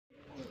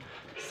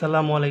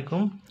আসসালামু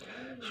আলাইকুম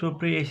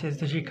সুপ্রিয়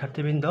HSC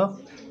শিক্ষার্থীবৃন্দ,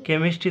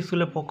 কেমিস্ট্রি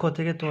স্কুলের পক্ষ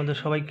থেকে তোমাদের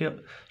সবাইকে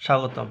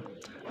স্বাগতম।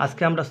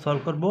 আজকে আমরা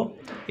সলভ করব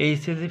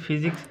HSC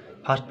physics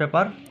first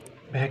paper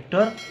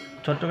vector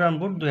Chittagong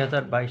board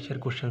 2022-এর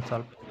question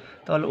solve.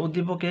 তাহলে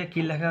উদ্দীপকে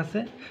কী লেখা আছে?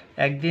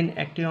 একদিন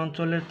একটি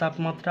অঞ্চলের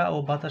তাপমাত্রা ও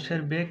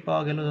বাতাসের বেগ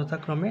পাওয়া গেল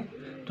যথাক্রমে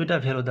দুইটা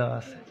ভ্যালু দেওয়া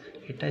আছে।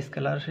 এটা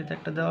স্কেলার রাশিতে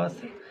একটা দেওয়া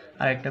আছে,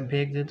 আর একটা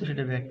বেগ যেহেতু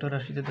সেটা ভেক্টর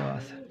রাশিতে দেওয়া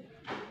আছে।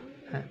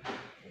 হ্যাঁ,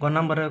 গ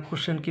নম্বরের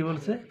কোশ্চেন কী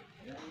বলছে?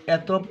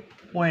 এত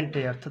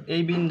পয়েন্টে অর্থাৎ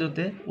এই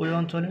বিন্দুতে ওই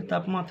অঞ্চলের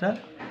তাপমাত্রার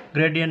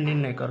গ্রেডিয়েন্ট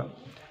নির্ণয় করো।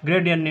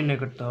 গ্রেডিয়েন্ট নির্ণয়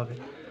করতে হবে।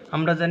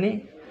 আমরা জানি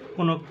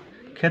কোনো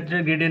ক্ষেত্রে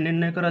গ্রেডিয়েন্ট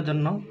নির্ণয় করার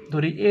জন্য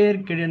ধরি এর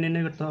গ্রেডিয়েন্ট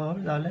নির্ণয় করতে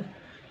হবে, তাহলে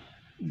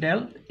ডেল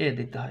এ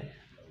দিতে হয়,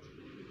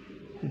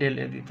 ডেল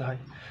এ দিতে হয়।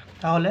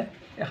 তাহলে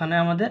এখানে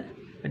আমাদের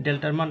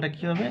ডেল্টার মানটা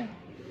কী হবে?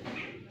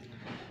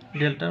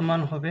 ডেল্টার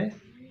মান হবে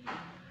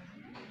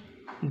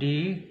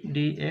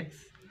ডি এক্স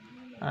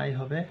আই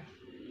হবে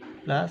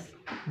প্লাস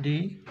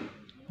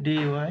ডি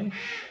ওয়াই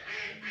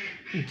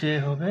জে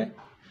হবে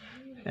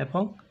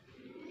এবং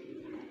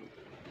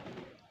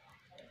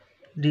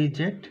ডি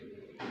জেড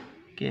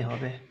কে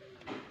হবে।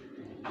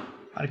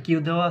 আর কিউ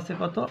দেওয়া আছে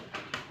কত?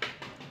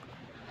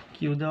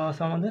 কিউ দেওয়া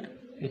আছে আমাদের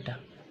এটা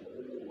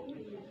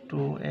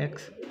 2x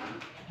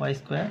y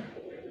square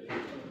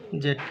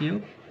Z Q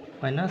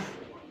minus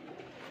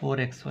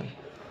 4xy।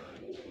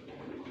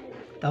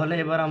 তাহলে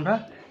এবার আমরা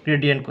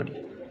গ্রেডিয়েন্ট করি।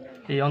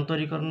 এই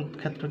অন্তরীকরণ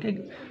ক্ষেত্রকে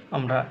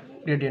আমরা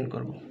গ্রেডিয়েন্ট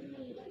করব।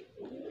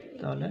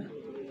 তাহলে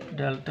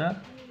ডেল্টা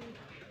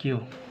কিউ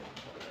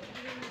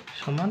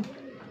সমান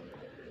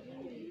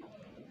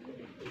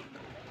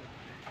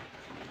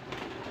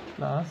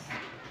প্লাস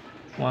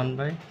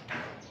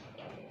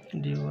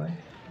 1/dy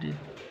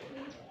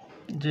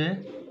jে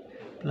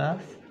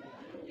প্লাস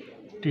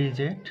dz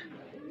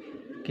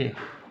কে,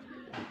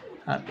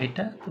 আর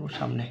এটা তো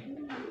সামনে।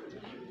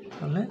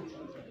 তাহলে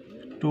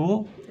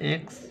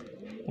 2x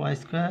y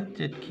square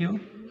Z Q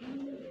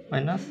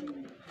minus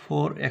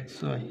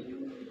 4xy।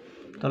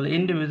 তাহলে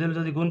ইন্ডিভিজুয়াল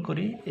যদি গুণ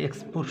করি, এক্স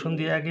পোর্শন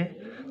দিয়ে আগে,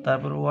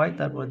 তারপর ওয়াই,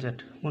 তারপর জেড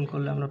গুণ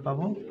করলে আমরা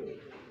পাবো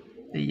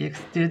এই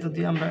এক্স দিয়ে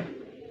যদি আমরা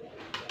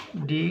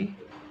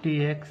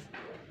dx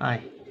I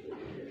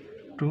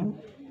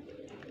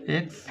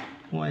 2x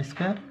y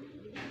square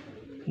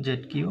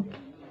Z cube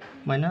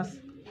minus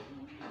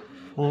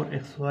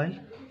 4xy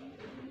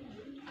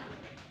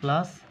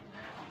plus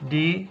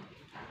dy।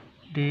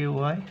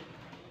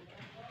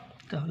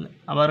 তাহলে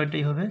আবার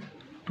এটাই হবে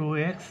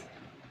 2x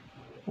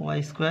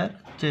y square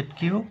Z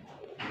cube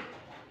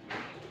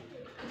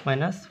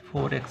minus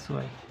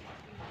 4xy।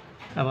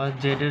 আবার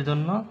জেডের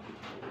জন্য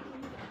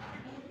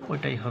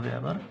ওইটাই হবে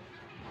আবার।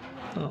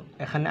 তো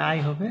এখানে আই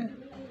হবে,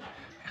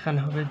 এখানে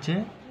হবে জে,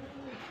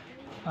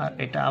 আর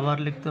এটা আবার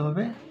লিখতে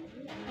হবে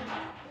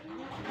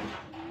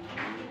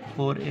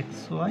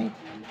 4xy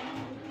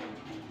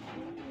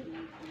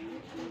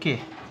কে।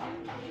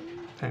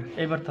 হ্যাঁ,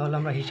 এবার তাহলে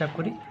আমরা হিসাব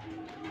করি।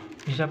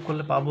 হিসাব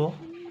করলে পাবো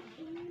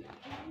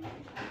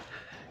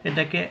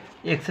এটাকে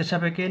এক্সের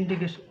সাপেক্ষে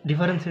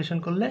ডিফারেন্সিয়েশন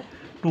করলে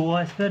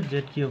 2y স্কোয়ার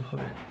জেড কিউব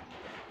হবে।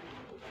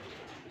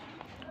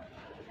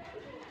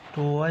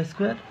 2y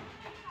স্কোয়ার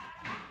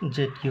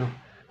জেড কিউব,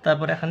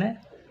 তারপর এখানে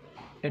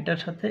এটার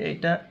সাথে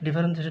এটা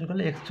ডিফারেন্সিয়েশন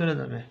করলে এক্স চলে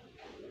যাবে,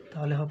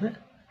 তাহলে হবে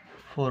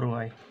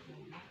 4y।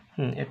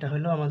 এটা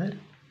হলো আমাদের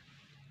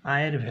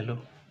আয়ের ভ্যালু।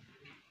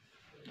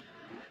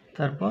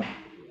 তারপর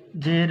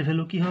জে এর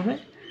ভ্যালু কী হবে?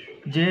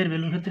 জে এর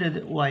ভ্যালুর ক্ষেত্রে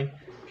ওয়াই,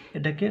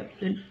 এটাকে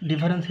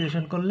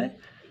ডিফারেন্সিয়েশন করলে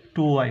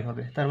 2y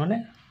হবে, তার মানে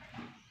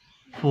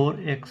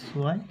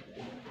 4xy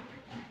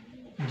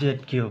জেড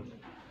কিউব।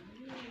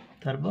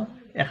 তারপর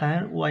এখানে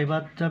ওয়াই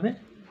বাদ যাবে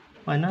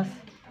মাইনাস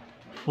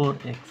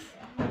 4x,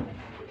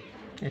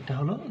 এটা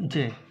হলো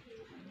জে।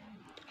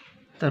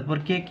 তারপর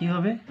কে কী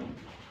হবে?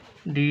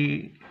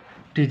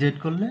 ডিজেড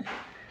করলে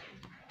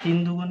 3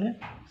 দুগুণে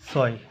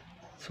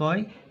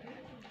 6,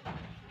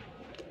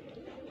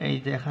 এই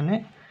যে এখানে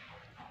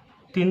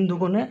 3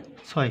 দুগুণে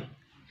 6,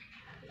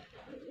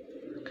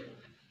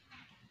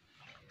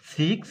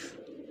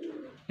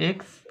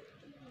 6x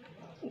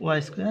y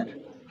square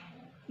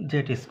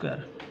Z square.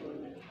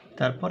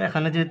 তারপর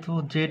এখানে যেহেতু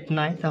জেড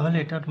নাই, তাহলে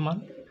এটার মান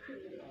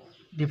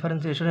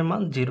ডিফারেন্সিয়েশনের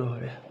মান 0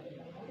 হবে।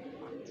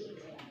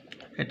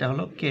 এটা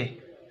হলো কে।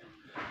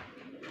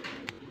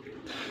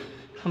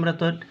 আমরা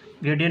তো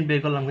গ্রেডিয়েন্ট বের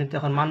করলাম, কিন্তু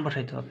এখন মান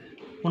বসাইতে হবে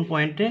কোন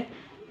পয়েন্টে?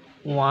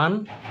 1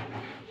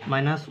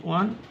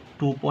 -1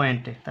 2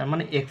 পয়েন্টে। তার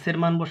মানে এক্স এর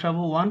মান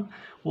বসাবো 1,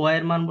 ওয়াই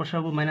এর মান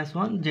বসাবো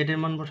 -1, জেড এর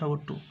মান বসাবো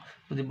 2।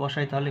 যদি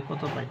বসাই তাহলে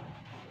কত পাই?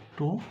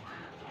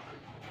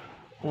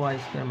 2y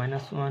square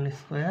minus 1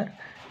 square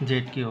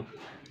Z cube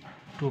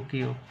 2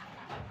 cube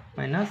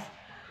minus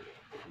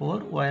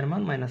 4y এর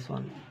মান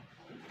 -1।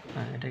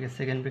 হ্যাঁ, এটাকে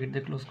সেকেন্ড ব্র্যাকেট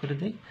দিয়ে ক্লোজ করে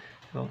দিই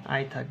এবং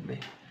আই থাকবে।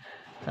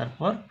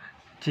 তারপর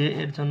জে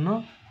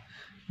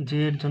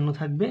এর জন্য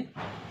থাকবে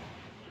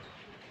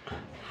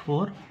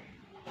 4,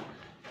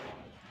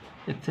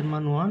 এক্স এর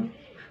মান 1,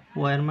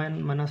 ওয়াই এর মান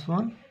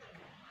 -1,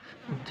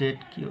 Z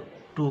cube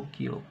 2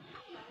 cube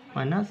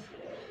minus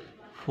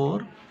 4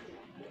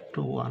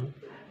 to 1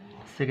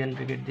 second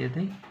bracket দিয়ে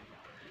দিই।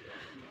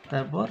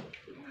 তারপর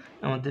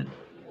আমাদের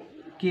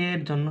কে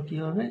এর জন্য কি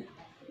হবে,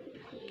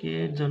 কে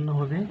এর জন্য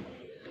হবে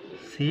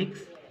 6,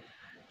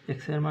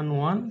 এক্স এর মান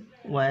 1,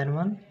 ওয়াই এর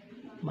মান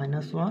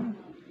 -1,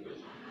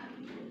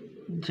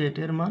 জেড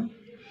এর মান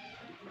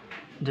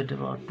জেড এর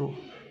পাওয়ার 2,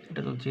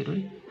 এটা তো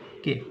 0ই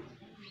কে।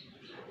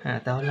 হ্যাঁ,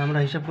 তাহলে আমরা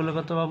হিসাব করলে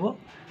কত পাবো?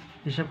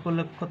 হিসাব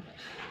করলে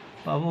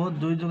পাবো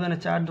 2 দুগুণে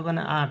 4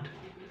 দুগুণে 8,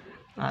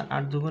 আর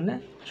 8 দুগুণে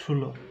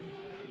 16,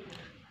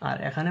 আর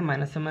এখানে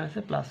মাইনাসে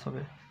মাইনাসে প্লাস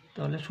হবে,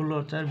 তাহলে 16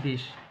 আর 4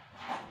 20,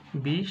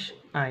 20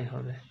 আই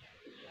হবে।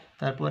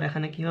 তারপর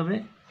এখানে কি হবে,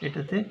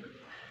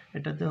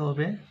 এটাতে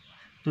হবে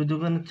 2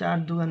 দুগুণে 4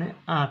 দুগুণে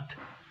 8,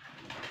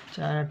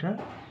 4 8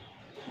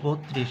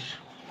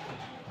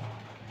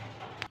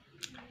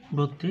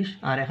 32,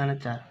 আর এখানে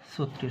 4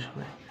 36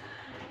 হবে,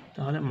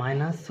 তাহলে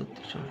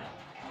 -36 হবে,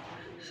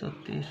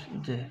 36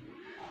 জে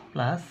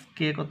প্লাস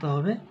কে কত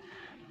হবে,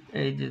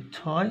 এই যে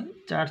 6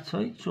 4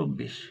 6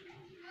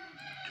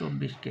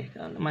 24 কে,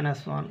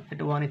 -1,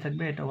 এটা 1ই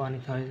থাকবে, এটা 1ই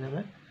হয়ে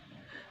যাবে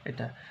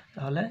এটা।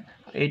 তাহলে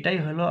এইটাই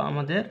হলো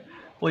আমাদের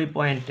ওই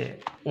পয়েন্টে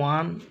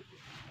 1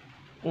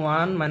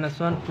 1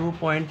 -1 2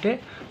 পয়েন্টে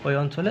ওই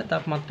অঞ্চলে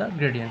তাপমাত্রা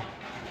গ্রেডিয়েন্ট।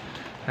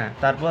 হ্যাঁ,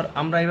 তারপর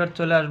আমরা এবার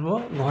চলে আসবো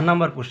ঘ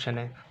নাম্বার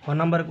কোশ্চেনে। ঘ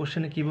নাম্বার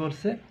কোশ্চেনে কী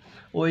বলছে,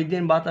 ওই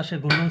দিন বাতাসে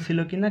ঘূর্ণন ছিল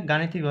কি না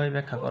গাণিতিকভাবে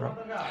ব্যাখ্যা করো।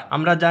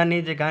 আমরা জানি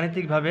যে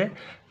গাণিতিকভাবে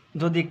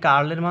যদি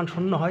কার্লের মান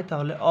 0 হয়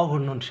তাহলে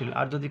অঘূর্ণনশীল,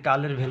 আর যদি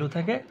কার্লের ভ্যালু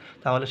থাকে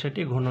তাহলে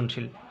সেটি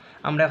ঘূর্ণনশীল।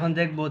 আমরা এখন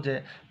দেখব যে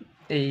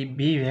এই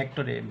ভি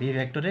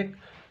ভেক্টরে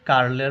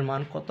কার্লের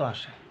মান কত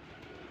আসে।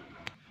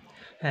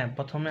 হ্যাঁ,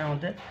 প্রথমে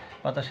আমাদের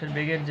বাতাসের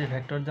বেগের যে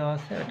ভেক্টর দেওয়া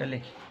আছে ওটা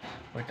লিখি।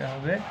 ওইটা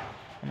হবে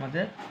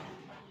আমাদের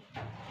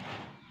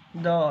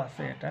দেওয়া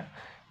আছে, এটা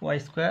y²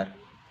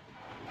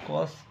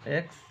 cos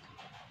x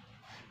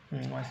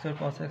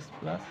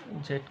plus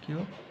z³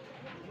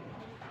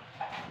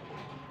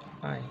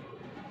 i।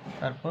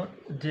 তারপর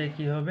যে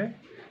কি হবে,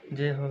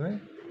 যে হবে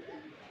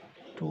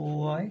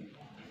 2y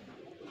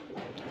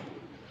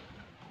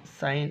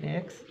sin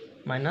x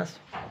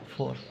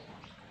 -4,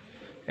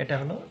 এটা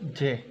হলো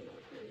জে।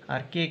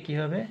 আর কে কি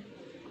হবে,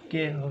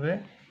 কে হবে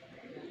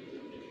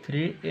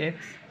 3x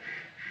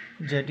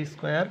z²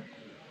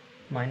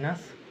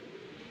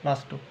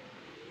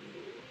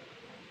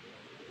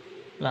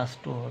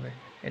 +2 হবে,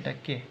 এটা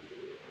কে।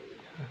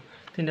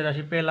 তিনটে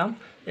রাশি পেলাম।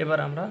 এবার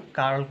আমরা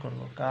কার্ল করব।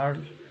 কার্ল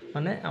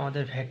মানে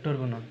আমাদের ভেক্টর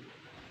গুণন,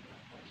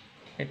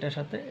 এটার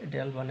সাথে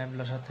ডেল বা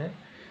নেবুলার সাথে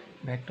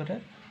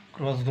ভেক্টরের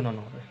ক্রস গুণন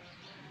হবে।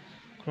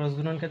 ক্রস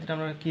গুণন ক্ষেত্রে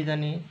আমরা কি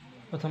জানি,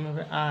 প্রথমে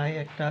হবে আই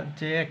একটা,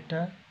 জে একটা,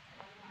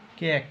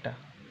 কে একটা,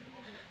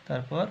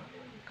 তারপর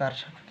কার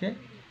সাপেক্ষে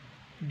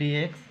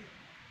dx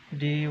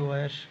dy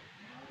এর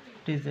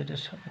dz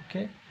এর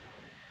সাপেক্ষে,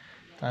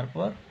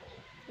 তারপর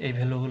এই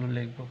ভ্যালুগুলো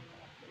লিখব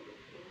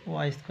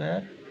y²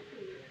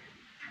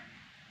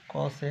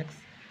 cos x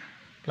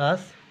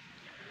plus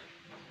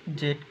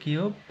z³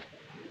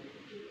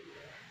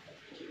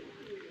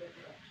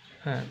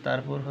 হ্যাঁ,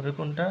 তারপর হবে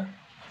কোনটা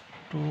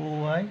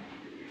 2y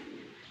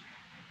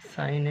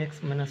sin x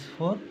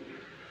 -4,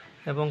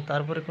 এবং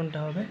তারপরে কোনটা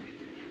হবে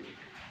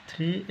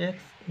 3x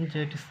z²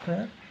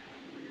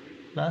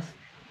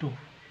 +2।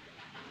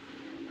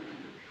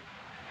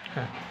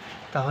 হ্যাঁ,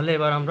 তাহলে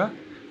এবার আমরা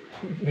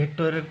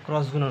ভেক্টরের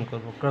ক্রস গুণন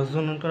করব। ক্রস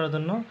গুণন করার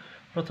জন্য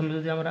প্রথমে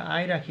যদি আমরা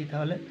আই রাখি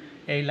তাহলে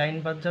এই লাইন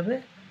বাদ যাবে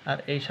আর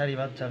এই সারি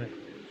বাদ যাবে,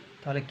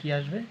 তাহলে কি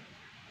আসবে,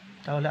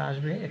 তাহলে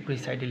আসবে একটু এই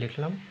সাইডে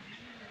লিখলাম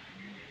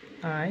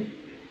আই,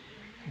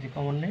 যে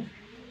কমন নেই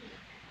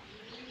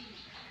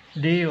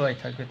ডিওয়াই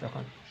থাকবে,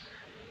 তখন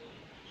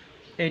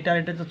এইটা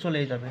এটা তো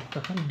চলেই যাবে,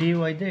 তখন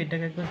ডিওয়াই দিয়ে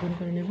এটাকে একবার গুণ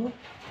করে নিব।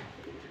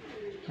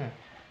 হ্যাঁ,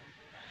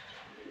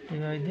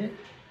 ডিওয়াই দিয়ে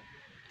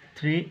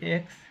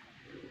 3x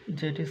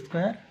z²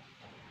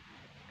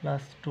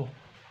 +2,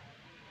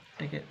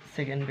 এটাকে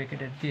সেকেন্ড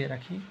ব্র্যাকেটে দিয়ে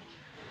রাখি।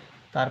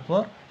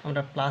 তারপর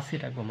আমরা প্লাসই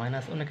রাখবো,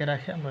 মাইনাস অনেকে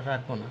রাখে, আমরা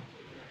রাখবো না।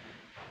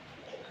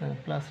 হ্যাঁ,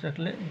 প্লাস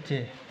রাখলে জে,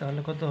 তাহলে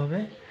কত হবে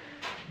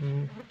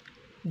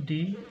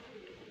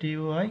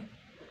ডিওয়াই।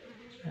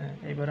 হ্যাঁ,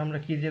 এবার আমরা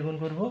কী দিয়ে গুণ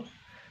করবো,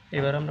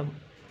 এবার আমরা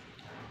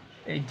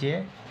এই যে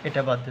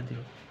এটা বাদ দিয়ে দিব,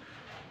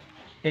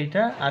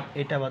 এইটা আর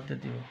এটা বাদ দিয়ে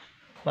দিব,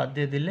 বাদ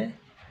দিয়ে দিলে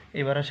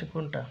এবার আসে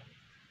কোনটা,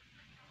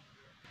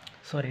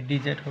 সরি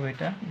ডিজেড হবে,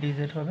 এটা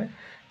ডিজেড হবে,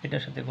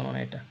 এটার সাথে গুণন,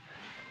 এটা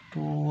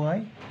 2y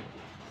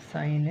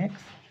sin x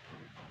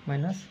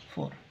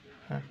 -4।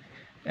 হ্যাঁ,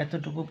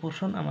 এতটুকু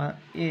পোর্শন আমার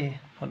এ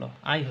হলো,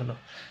 আই হলো।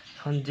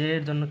 এখন জে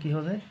এর জন্য কি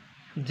হবে,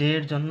 জে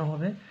এর জন্য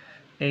হবে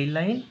এই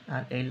লাইন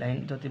আর এই লাইন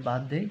যদি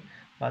বাদ দেই,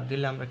 বাদ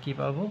দিলে আমরা কি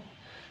পাবো,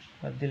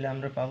 বাদ দিলে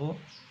আমরা পাবো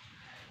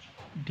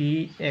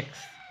dx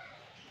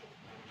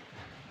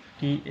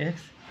 3x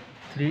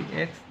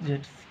z²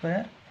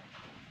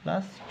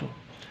 +2,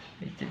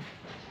 এই যে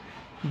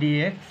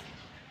dx,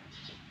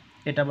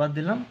 এটা বাদ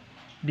দিলাম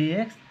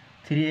dx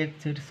 3x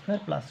z²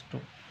 +2।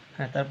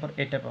 হ্যাঁ, তারপর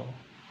এটা পাবো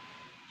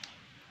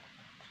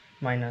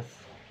মাইনাস,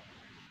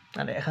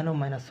 আর এখানেও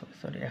মাইনাস হবে,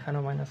 সরি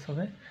এখানেও মাইনাস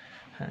হবে।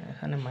 হ্যাঁ,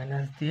 এখানে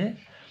মাইনাস দিয়ে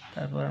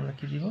তারপর আমরা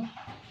কি দিব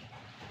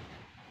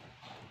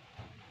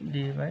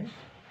ডি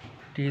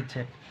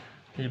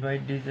বাই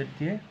ডিজেড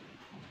দিয়ে,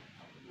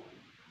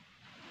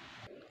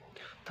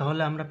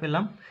 তাহলে আমরা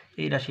পেলাম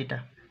এই রাশিটা।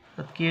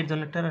 অর্থাৎ কে এর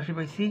জন্য একটা রাশি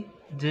পাইছি,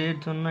 জে এর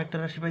জন্য একটা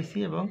রাশি পাইছি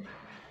এবং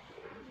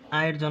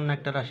আয়ের জন্য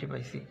একটা রাশি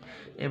পাইছি।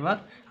 এবার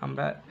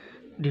আমরা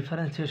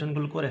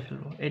ডিফারেন্সিয়েশনগুলো করে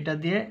ফেলবো। এটা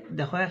দিয়ে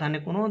দেখো এখানে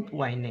কোনো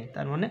ওয়াই নেই,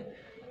 তার মানে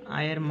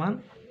আয়ের মান,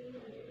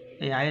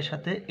 এই আয়ের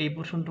সাথে এই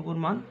পোর্শনটুকুর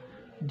মান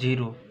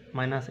 0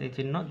 মাইনাস এই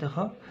চিহ্ন।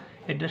 দেখো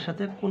এটার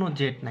সাথে কোনো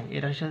জেড নাই,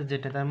 এটার সাথে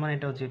জেড নেই, তার মানে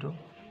এটাও 0।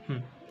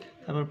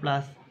 তারপর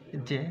প্লাস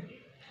জে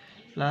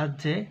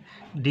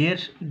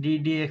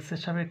ডি এক্সের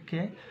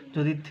সাপেক্ষে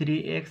যদি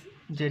 3x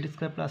জেড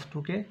স্কোয়ার প্লাস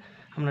 2কে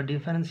আমরা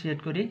ডিফারেন্সিয়েট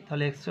করি,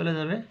 তাহলে এক্স চলে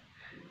যাবে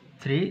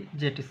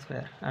 3z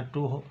স্কোয়ার আর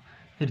 2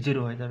 0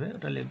 হয়ে যাবে,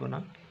 ওটা লিখবো না।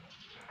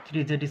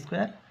 3z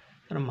স্কোয়ার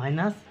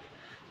মাইনাস,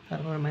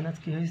 তারপর মাইনাস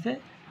কী হয়েছে,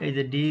 এই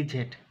যে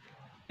dz,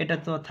 এটা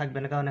তো থাকবে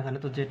না কারণ এখানে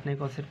তো জেড নেই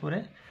কসের পরে।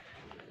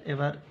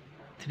 এবার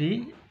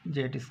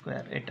 3z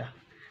স্কোয়ার, এটা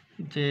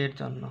জে এর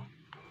জন্য,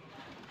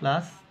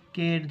 প্লাস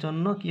কে এর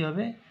জন্য কী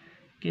হবে,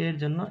 কে এর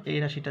জন্য এই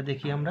রাশিটা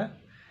দেখি আমরা,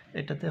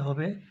 এটাতে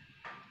হবে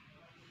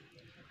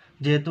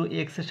যেহেতু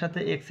এক্সের সাথে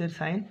এক্সের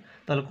সাইন,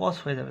 তাহলে কস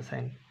হয়ে যাবে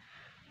সাইন,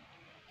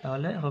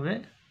 তাহলে হবে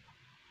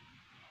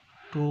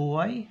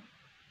 2y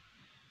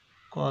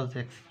cos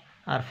x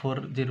আর 4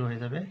 0 হয়ে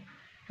যাবে।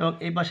 এবং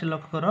এই পাশে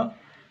লক্ষ্য করো,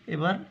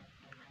 এবার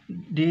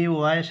dy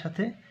এর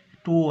সাথে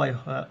 2y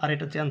আর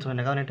এটা চেঞ্জ হয়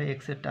না কারণ এটা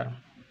x এর টার্ম,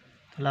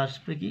 তাহলে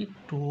আসবে কি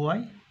 2y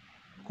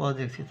cos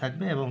x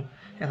থাকবে এবং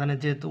এখানে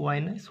যেহেতু y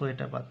নেই সো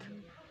এটা বাদ।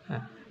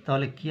 হ্যাঁ,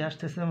 তাহলে কি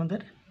আসতেছে আমাদের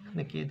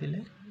এখানে কে দিলে,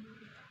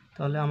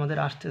 তাহলে আমাদের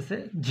আসতেছে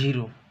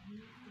 0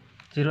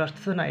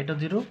 আসতেছে না, এটাও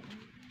 0,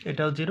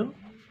 এটাও 0,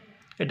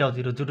 এটাও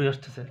 0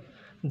 আসতেছে।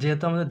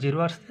 যেহেতু আমাদের 0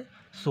 আসছে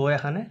সো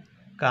এখানে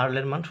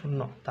কার্লের মান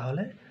 0,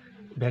 তাহলে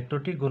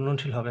ভেক্টরটি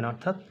ঘূর্ণনশীল হবে না,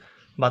 অর্থাৎ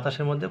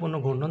বাতাসের মধ্যে কোনো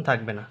ঘূর্ণন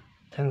থাকবে না।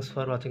 Thanks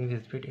for watching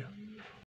this video.